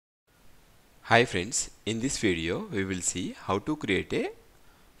Hi friends, in this video we will see how to create a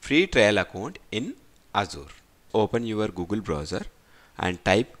free trial account in Azure. Open your Google browser and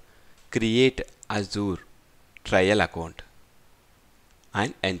type create Azure trial account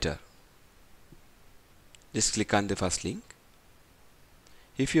and enter. Just click on the first link.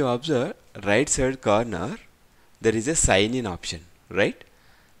 If you observe right side corner, there is a sign in option, right?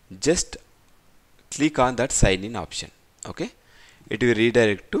 Just click on that sign in option. Okay, it will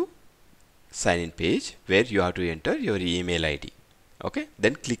redirect to sign in page where you have to enter your email ID. Okay,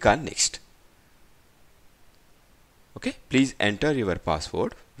 then click on next. Okay, please enter your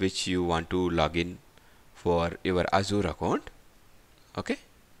password which you want to log in for your Azure account. Okay,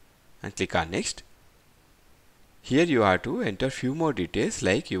 and click on next. Here you have to enter few more details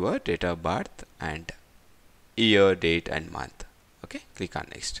like your date of birth and year, date and month. Okay, click on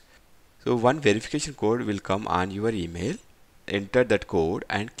next. So one verification code will come on your email. Enter that code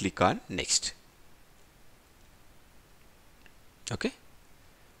and click on next. Okay,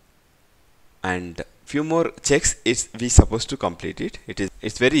 and few more checks is we supposed to complete it.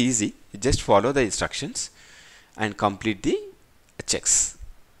 It's very easy. Just follow the instructions and complete the checks.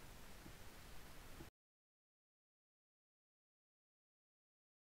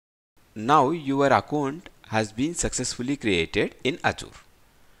 Now your account has been successfully created in Azure.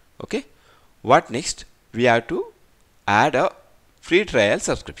 Okay, what next? We have to add a free trial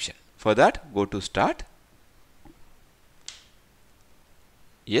subscription. For that, go to start.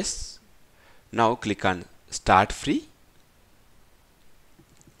 Yes, now click on start free.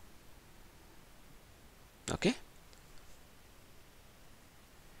 Okay,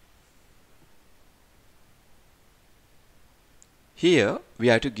 here we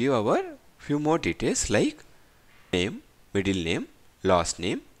have to give our few more details like name, middle name, last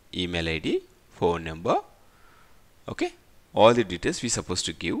name, email ID, phone number. Okay, all the details we supposed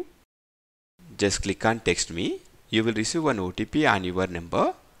to give. Just click on text me. You will receive an OTP on your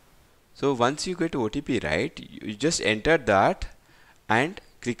number. So once you get OTP, right, you just enter that and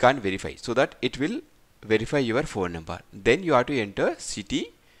click on verify so that it will verify your phone number. Then you have to enter city,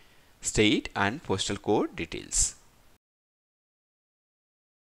 state and postal code details.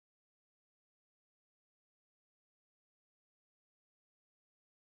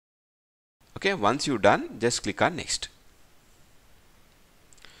 Okay, once you done, just click on next.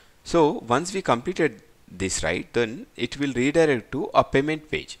 So once we completed this, right, then it will redirect to a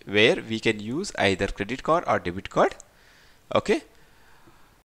payment page where we can use either credit card or debit card. Okay,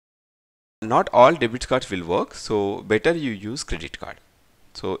 not all debit cards will work, so better you use credit card.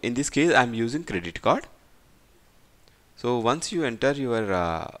 So in this case I am using credit card. So once you enter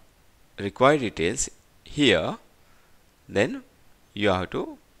your required details here, then you have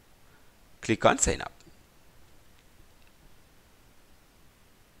to click on sign up.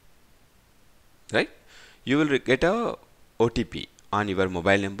 Right, you will get a OTP on your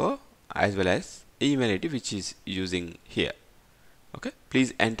mobile number as well as email ID which is using here. Okay,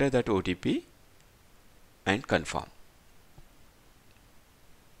 please enter that OTP and confirm.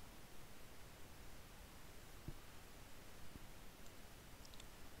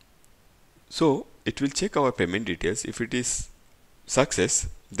 So it will check our payment details. If it is success,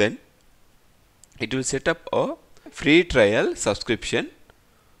 then it will set up a free trial subscription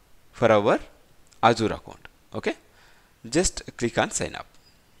for our Azure account. Okay, just click on sign up.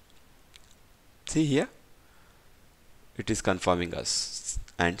 See here, it is confirming us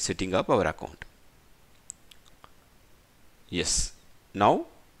and setting up our account. Yes, now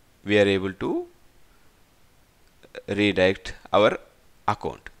we are able to redirect our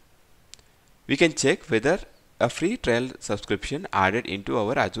account. We can check whether a free trial subscription added into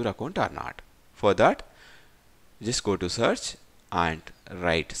our Azure account or not. For that, just go to search and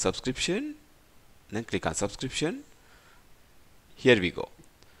write subscription, then click on subscription. Here we go.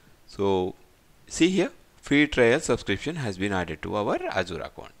 So see here, free trial subscription has been added to our Azure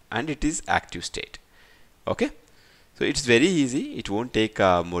account and it is active state. Okay, so it's very easy. It won't take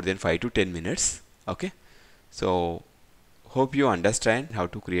more than 5 to 10 minutes. Okay, so hope you understand how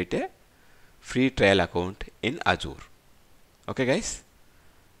to create a free trial account in Azure. Okay guys,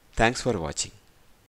 thanks for watching.